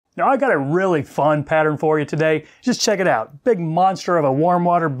Now I got a really fun pattern for you today. Just check it out. Big monster of a warm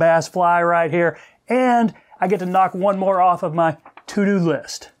water bass fly right here. And I get to knock one more off of my to-do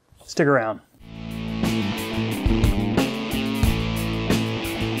list. Stick around.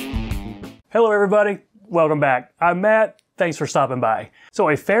 Hello everybody, welcome back. I'm Matt. Thanks for stopping by. So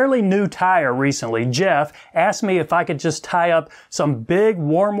a fairly new tyer recently, Jeff, asked me if I could just tie up some big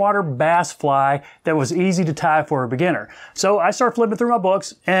warm water bass fly that was easy to tie for a beginner. So I start flipping through my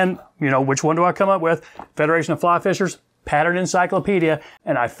books and, which one do I come up with? Federation of Fly Fishers, Pattern Encyclopedia,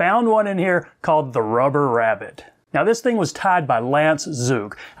 and I found one in here called the Rubber Rabbit. Now this thing was tied by Lance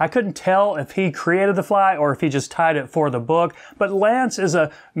Zook. I couldn't tell if he created the fly or if he just tied it for the book, but Lance is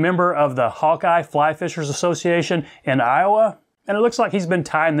a member of the Hawkeye Fly Fishers Association in Iowa, and it looks like he's been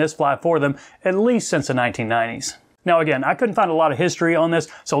tying this fly for them at least since the 1990s. Now again, I couldn't find a lot of history on this,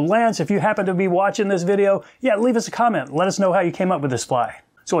 so Lance, if you happen to be watching this video, leave us a comment. Let us know how you came up with this fly.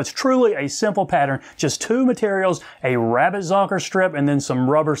 So it's truly a simple pattern, just two materials, a rabbit zonker strip and then some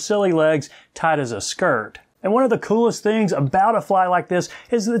rubber silly legs tied as a skirt. And one of the coolest things about a fly like this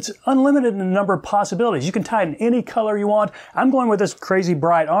is that it's unlimited in the number of possibilities. You can tie it in any color you want. I'm going with this crazy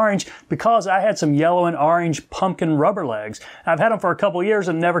bright orange because I had some yellow and orange pumpkin rubber legs. I've had them for a couple years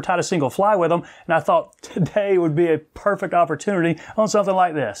and never tied a single fly with them, and I thought today would be a perfect opportunity on something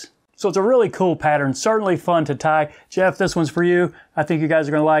like this. So it's a really cool pattern, certainly fun to tie. Jeff, this one's for you. I think you guys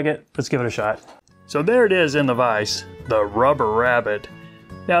are going to like it. Let's give it a shot. So there it is in the vise, the Rubber Rabbit.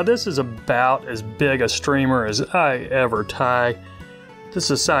 Now this is about as big a streamer as I ever tie. This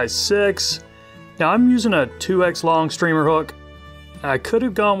is size 6. Now I'm using a 2X long streamer hook. I could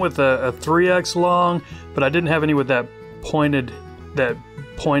have gone with a 3X long, but I didn't have any with that point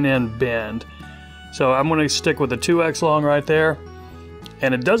end bend. So I'm going to stick with the 2X long right there.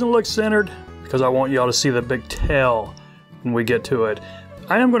 And it doesn't look centered because I want y'all to see the big tail when we get to it.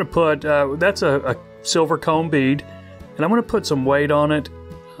 I am going to put, that's a silver comb bead, and I'm going to put some weight on it.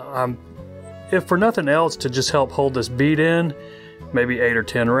 If for nothing else, to just help hold this bead in, maybe 8 or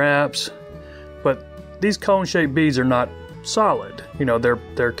 10 wraps. But these cone-shaped beads are not solid.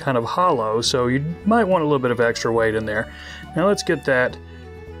 They're kind of hollow, so you might want a little bit of extra weight in there. Now let's get that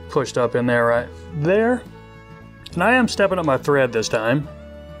pushed up in there right there. And I am stepping up my thread this time.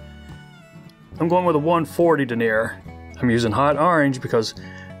 I'm going with a 140 denier. I'm using hot orange because,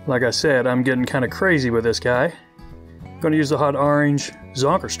 like I said, I'm getting kind of crazy with this guy. I'm going to use the hot orange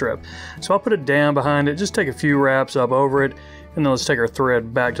Zonker strip. So I'll put it down behind it, just take a few wraps up over it, and then let's take our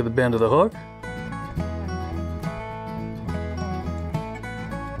thread back to the bend of the hook.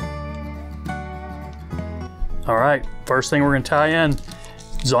 Alright, first thing we're going to tie in,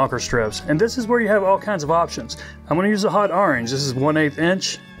 Zonker strips. And this is where you have all kinds of options. I'm going to use the hot orange. This is 1/8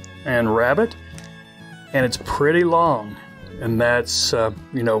 inch and rabbit, and it's pretty long, and that's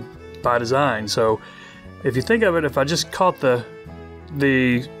by design. So if you think of it, if I just caught the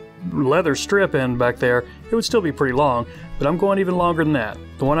leather strip end back there, it would still be pretty long, but I'm going even longer than that.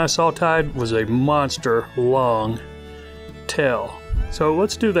 The one I saw tied was a monster long tail. So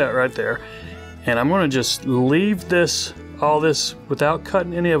let's do that right there. And I'm going to just leave all this without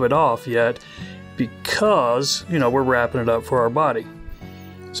cutting any of it off yet, because we're wrapping it up for our body.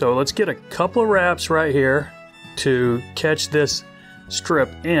 So let's get a couple of wraps right here to catch this strip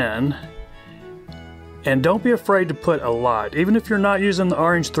in. And don't be afraid to put a lot. Even if you're not using the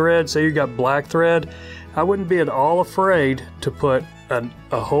orange thread, say you got black thread, I wouldn't be at all afraid to put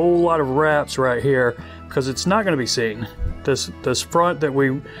a whole lot of wraps right here, because it's not going to be seen. This front that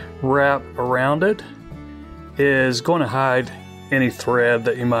we wrap around it is going to hide any thread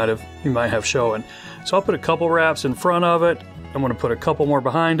that you might have showing. So I'll put a couple wraps in front of it. I'm going to put a couple more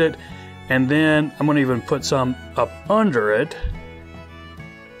behind it, and then I'm going to even put some up under it.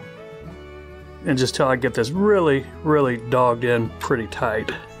 And just till I get this really, really dogged in pretty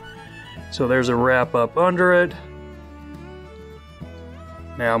tight. So there's a wrap up under it.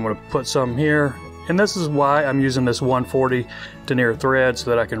 Now I'm going to put some here. And this is why I'm using this 140 denier thread,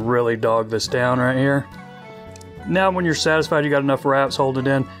 so that I can really dog this down right here. Now when you're satisfied you got enough wraps holding it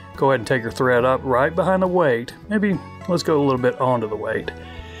in, go ahead and take your thread up right behind the weight. Maybe let's go a little bit onto the weight.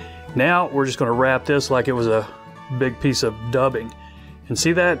 Now we're just going to wrap this like it was a big piece of dubbing. And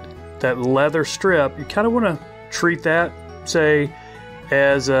see that leather strip, you kind of want to treat that, say,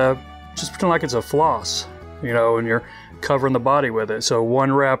 as just pretend like it's a floss, and you're covering the body with it. So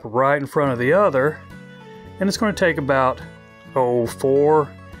one wrap right in front of the other, and it's going to take about 4,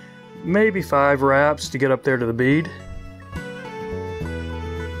 maybe 5 wraps to get up there to the bead.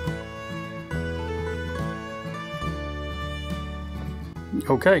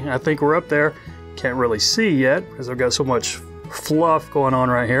 Okay, I think we're up there. Can't really see yet because I've got so much fluff going on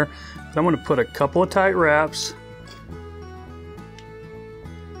right here. So I'm going to put a couple of tight wraps.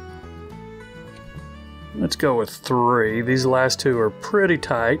 Let's go with 3. These last 2 are pretty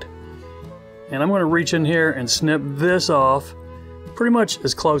tight. And I'm going to reach in here and snip this off pretty much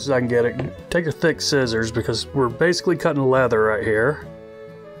as close as I can get it. Take a thick scissors because we're basically cutting leather right here.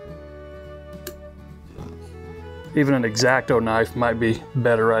 Even an X-Acto knife might be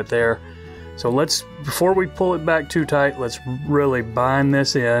better right there. So let's, before we pull it back too tight, let's really bind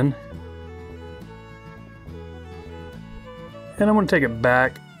this in. And I'm going to take it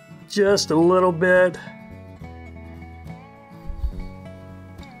back just a little bit.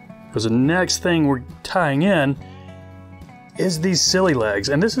 Because the next thing we're tying in is these silly legs.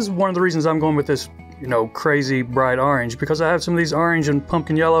 And this is one of the reasons I'm going with this, you know, crazy bright orange, because I have some of these orange and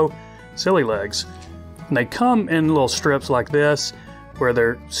pumpkin yellow silly legs. And they come in little strips like this, where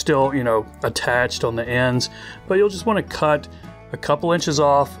they're still, you know, attached on the ends. But you'll just want to cut a couple inches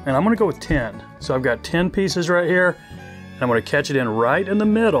off, and I'm going to go with 10. So I've got 10 pieces right here, and I'm going to catch it in right in the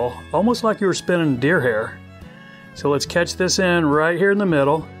middle, almost like you were spinning deer hair. So let's catch this in right here in the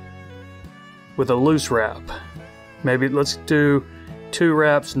middle with a loose wrap. Maybe let's do 2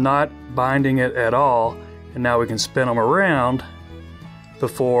 wraps, not binding it at all, and now we can spin them around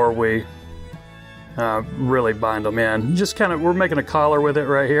before we really bind them in. Just kind of, we're making a collar with it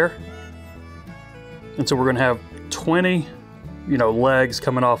right here. And so we're going to have 20, you know, legs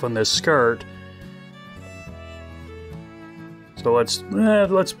coming off on this skirt. So let's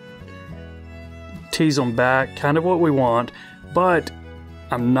tease them back, kind of what we want, but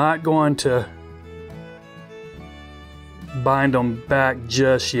I'm not going to bind them back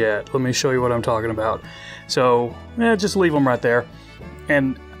just yet. Let me show you what I'm talking about. So just leave them right there.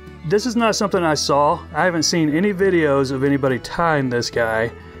 And this is not something I saw. I haven't seen any videos of anybody tying this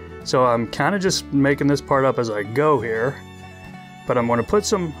guy, so I'm kind of just making this part up as I go here. But I'm going to put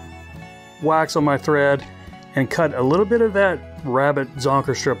some wax on my thread and cut a little bit of that rabbit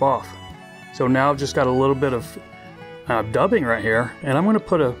zonker strip off. So now I've just got a little bit of dubbing right here, and I'm going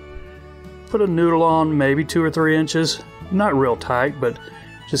to put a noodle on, maybe 2 or 3 inches, not real tight, but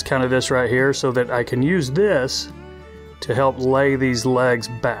just kind of this right here, so that I can use this to help lay these legs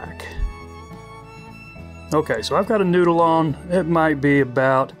back. Okay, so I've got a noodle on. It might be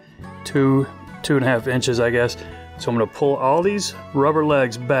about 2.5 inches, I guess. So I'm going to pull all these rubber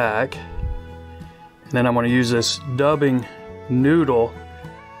legs back, and then I'm going to use this dubbing noodle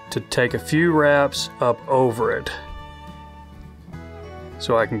to take a few wraps up over it,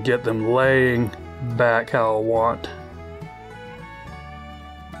 so I can get them laying back how I want.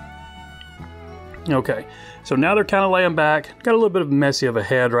 Okay, so now they're kind of laying back. Got a little bit of messy of a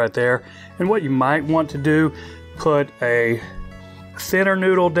head right there. And what you might want to do, put a thinner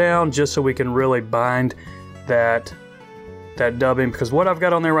noodle down just so we can really bind that dubbing, because what I've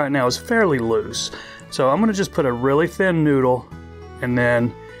got on there right now is fairly loose. So I'm gonna just put a really thin noodle and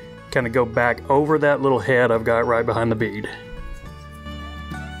then kind of go back over that little head I've got right behind the bead.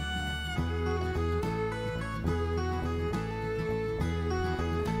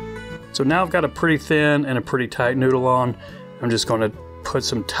 So now I've got a pretty thin and a pretty tight noodle on. I'm just going to put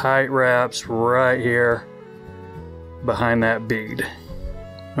some tight wraps right here behind that bead.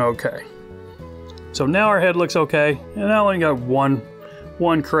 Okay. So now our head looks okay. And I only got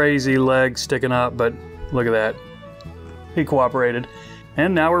one crazy leg sticking up, but look at that. He cooperated.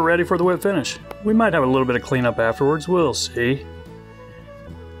 And now we're ready for the whip finish. We might have a little bit of cleanup afterwards. We'll see.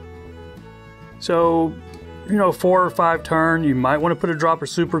 So, you know, 4 or 5 turn, you might want to put a drop of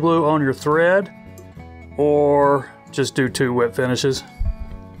super glue on your thread, or just do 2 whip finishes.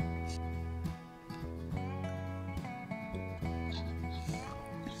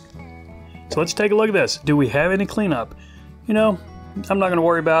 So let's take a look at this. Do we have any cleanup? You know, I'm not going to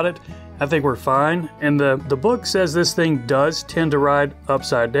worry about it. I think we're fine. And the book says this thing does tend to ride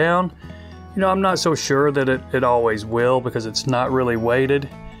upside down. You know, I'm not so sure that it always will, because it's not really weighted.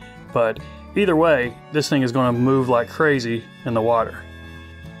 But either way, this thing is going to move like crazy in the water.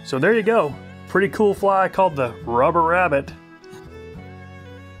 So there you go. Pretty cool fly called the rubber rabbit.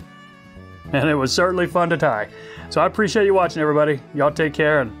 And it was certainly fun to tie. So I appreciate you watching, everybody. Y'all take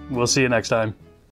care, and we'll see you next time.